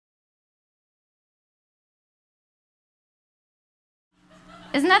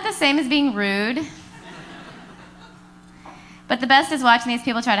Isn't that the same as being rude? But the best is watching these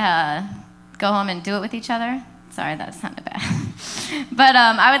people try to go home and do it with each other. Sorry, that sounded bad. But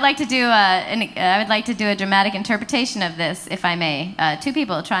I would like to do a dramatic interpretation of this, if I may. Two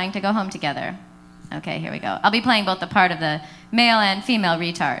people trying to go home together. Okay, here we go. I'll be playing both the part of the male and female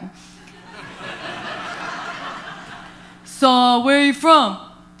retard. So, where are you from?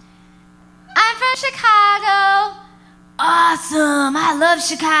 I'm from Chicago. Awesome, I love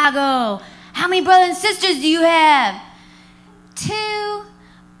Chicago. How many brothers and sisters do you have? 2.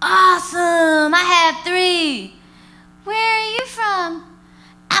 Awesome, I have 3. Where are you from?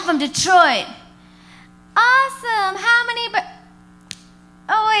 I'm from Detroit. Awesome, how many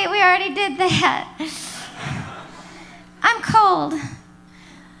oh wait, we already did that. I'm cold.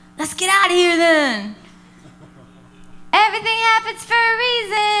 Let's get out of here then. Everything happens for a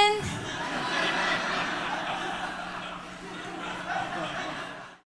reason.